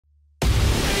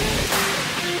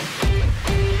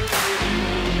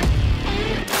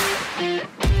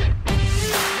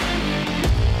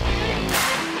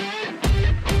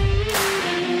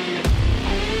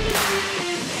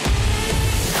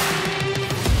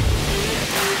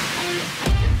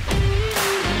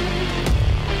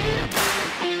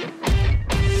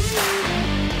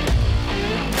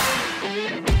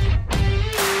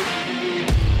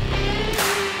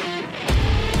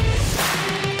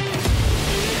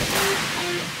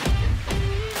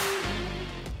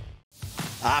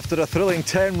After a thrilling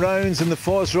 10 rounds in the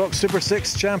FOSROC Super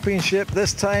 6 Championship,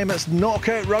 this time it's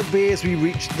knockout rugby as we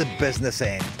reach the business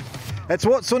end. It's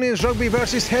Watsonians Rugby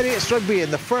versus Heriots Rugby in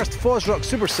the first FOSROC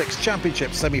Super 6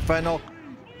 Championship semi-final.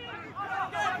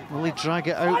 Will he drag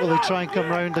it out? Will he try and come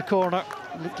round the corner?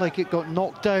 Looked like it got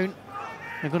knocked down.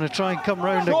 They're going to try and come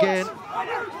round again.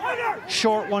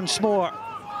 Short once more.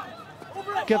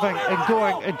 Giving and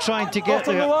going and trying to get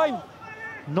there.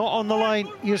 Not on the line.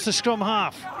 Here's the scrum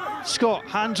half. Scott,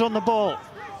 hands on the ball.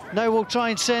 Now we'll try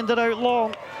and send it out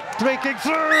long. Breaking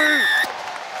through!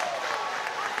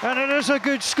 And it is a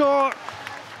good score.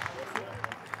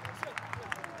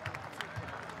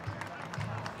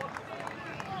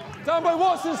 Stand by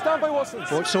Watson, stand by Watson.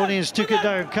 Watsonians took it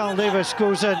down. Carl Davis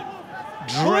goes in,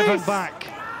 driven back.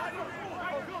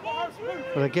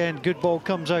 But again, good ball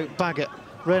comes out. Baggett,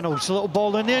 Reynolds, a little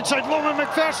ball in the inside. Loman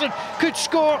McPherson could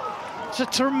score. It's a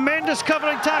tremendous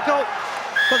covering tackle.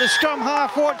 But the scrum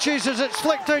half watches as it's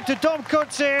flicked out to Dom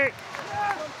Coetzee.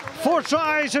 4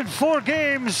 tries in 4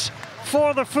 games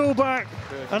for the fullback.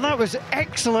 And that was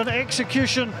excellent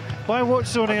execution by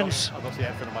Watsonians. I've not seen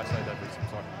anything on my side there, Bruce. I'm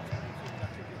sorry.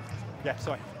 Yeah,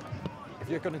 sorry. If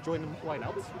you're going to join them line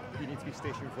out, you need to be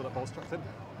stationary before the ball's struck in.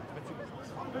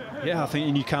 Yeah, I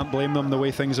think you can't blame them the way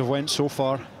things have went so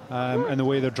far and the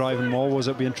way they're driving Malwas.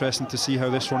 It'll be interesting to see how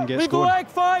this one gets going. Leg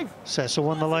 5. Cecil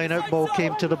won the line out, ball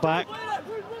came to the back.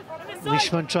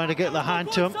 Leishman trying to get the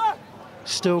hand to him.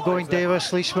 Still going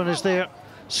Davis, Leishman is there.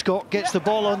 Scott gets the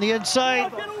ball on the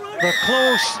inside. They're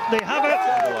close, they have it.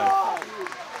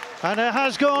 And it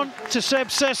has gone to Seb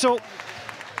Cecil.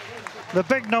 The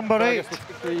big number 8.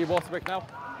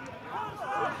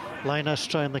 Linus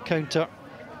trying the counter.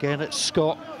 Again, it's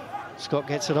Scott. Scott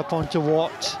gets it up onto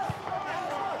Watt.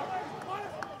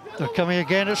 They're coming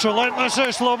again. It's relentless.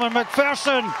 It's Loman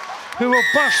McPherson who will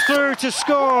burst through to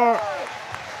score.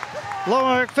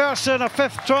 Loman McPherson, a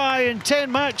 5th try in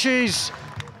 10 matches.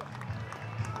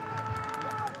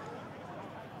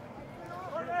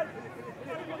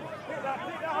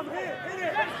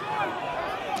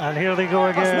 And here they go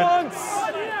again.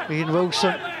 Ian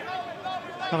Wilson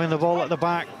having the ball at the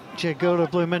back. Jagura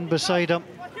Bloom in beside him.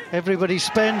 Everybody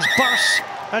spins, bursts,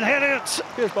 and Heriots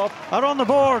are on the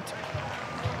board.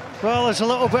 Well, there's a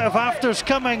little bit of afters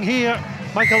coming here.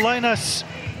 Michael Linus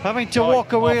having to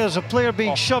walk away as a player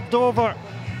being shoved over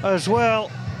as well.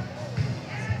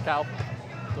 Cal,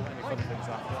 don't let me funny things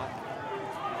after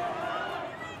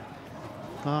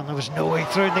that. And there was no way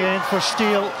through in the end for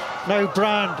Steele. Now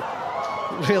Brand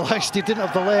realised he didn't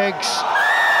have the legs.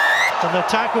 And the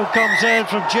tackle comes in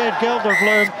from Jed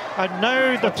Gelderbloom, and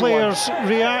now the players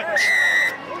react.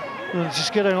 They're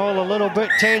just getting all a little bit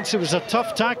tense. It was a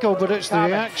tough tackle, but it's the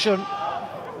reaction.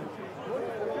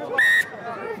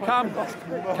 Cam.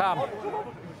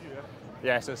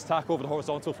 Yes, it's tackle over the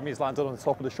horizontal for me. He's landed on the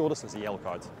top of the shoulder, so it's a yellow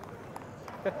card.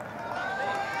 Okay.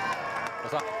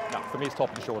 What's that? No, for me it's top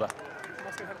of the shoulder.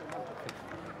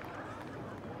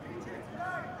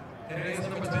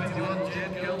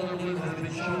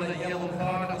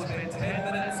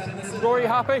 Rory,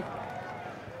 happy?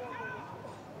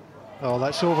 Oh,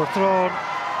 that's overthrown.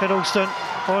 Hiddleston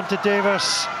on to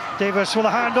Davis. Davis with a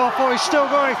handoff. Oh, he's still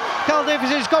going. Carl Davis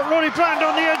has got Rory Brand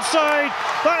on the inside.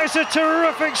 That is a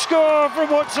terrific score from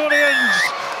Watsonians.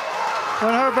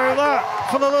 And how about that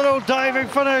for the little diving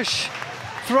finish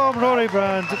from Rory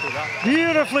Brand?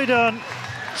 Beautifully done.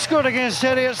 Scored against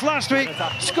Heriots last week,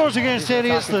 scores against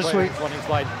Heriots this week.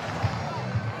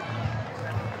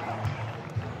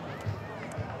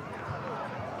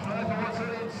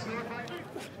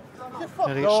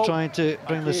 Heriots trying to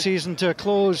bring the season to a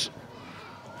close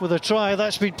with a try.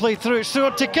 That's been played through. It's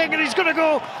through to King, and he's going to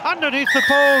go underneath the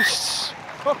posts.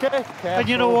 Okay. And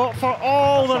you know what? For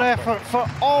all their effort, for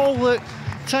all the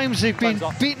times they've been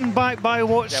beaten back by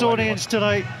Watsonians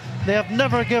tonight, they have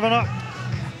never given up.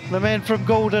 The men from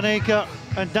Golden Acre,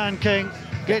 and Dan King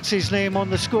gets his name on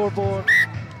the scoreboard.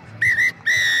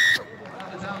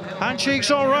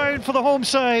 Handshakes all round for the home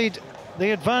side.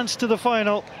 They advance to the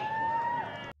final.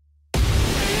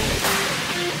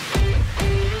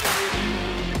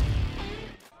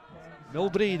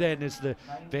 Millbrae then is the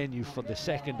venue for the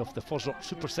second of the FOSROC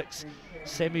Super 6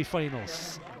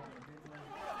 semi-finals.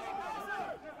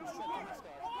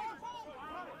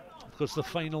 Of course, the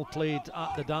final played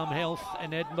at the Dam Health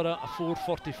in Edinburgh, a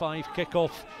 4:45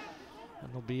 kick-off. And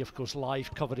there'll be, of course,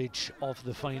 live coverage of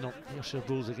the final. Ayrshire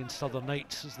Bulls against Southern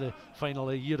Knights is the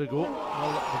final a year ago.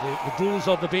 Well, the Bulls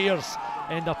or the Bears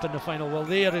end up in the final. Well,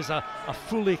 there is a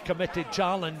fully committed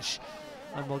challenge.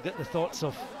 And we'll get the thoughts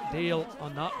of Dale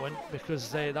on that one,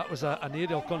 because that was an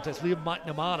aerial contest. Liam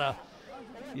McNamara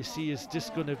you see is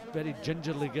just going to very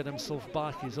gingerly get himself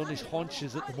back. He's on his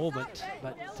haunches at the moment,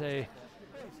 but he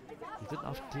didn't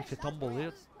have to take a tumble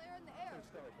there.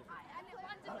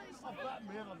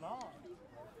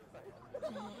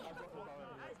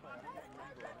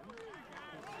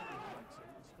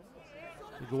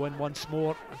 We go in once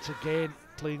more. It's again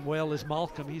playing well as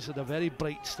Malcolm. He's had a very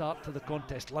bright start to the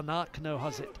contest. Lanac now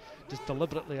has it just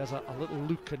deliberately as a little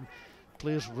look, and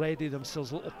players ready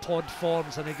themselves, little pod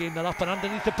forms, and again they're up and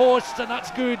underneath the posts, and that's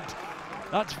good.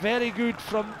 That's very good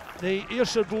from the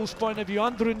Ayrshire Bulls' point of view.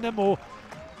 Andrew Nimmo,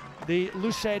 the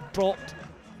loose head prop.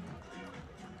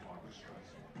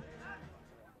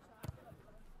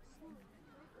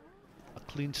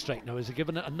 Clean strike now. Is he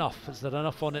giving it enough? Is there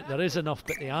enough on it? There is enough,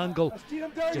 but the angle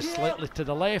just slightly to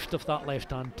the left of that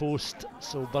left-hand post.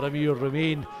 So Boroughmuir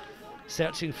remain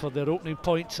searching for their opening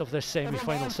points of this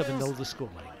semi-final. 7-0 the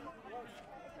scoreline.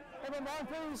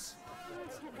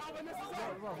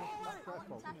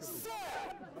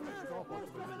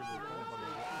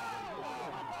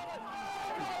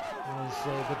 As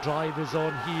the drive is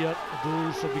on here, the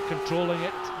Bulls will be controlling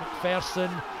it.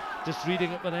 McPherson just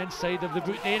reading it with the inside of the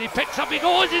boot, and he picks up, he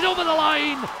goes, he's over the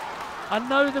line! And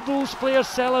now the Bulls players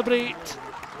celebrate.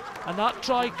 And that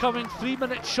try coming 3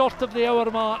 minutes short of the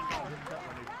hour mark.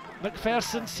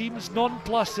 McPherson seems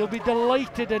nonplussed, he'll be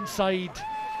delighted inside.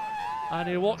 And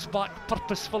he walks back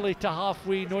purposefully to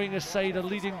halfway, knowing his side are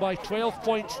leading by 12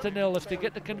 points to 0. If they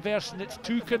get the conversion, it's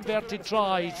 2 converted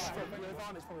tries.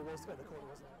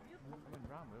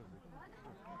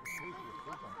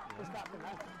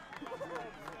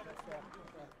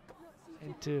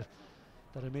 Into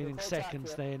the remaining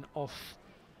seconds then of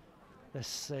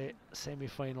this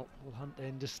semi-final. Will Hunt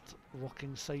then just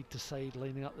rocking side to side,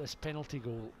 lining up this penalty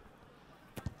goal.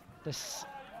 This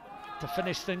to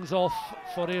finish things off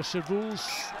for Ayrshire Bulls.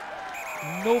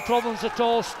 No problems at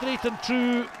all, straight and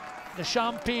true. The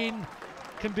champagne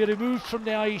can be removed from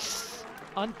the ice,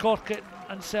 uncork it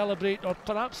and celebrate, or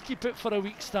perhaps keep it for a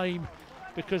week's time,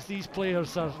 because these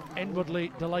players are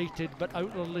inwardly delighted but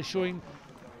outwardly showing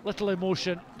little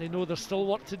emotion. They know there's still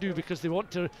work to do because they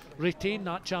want to retain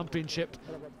that championship.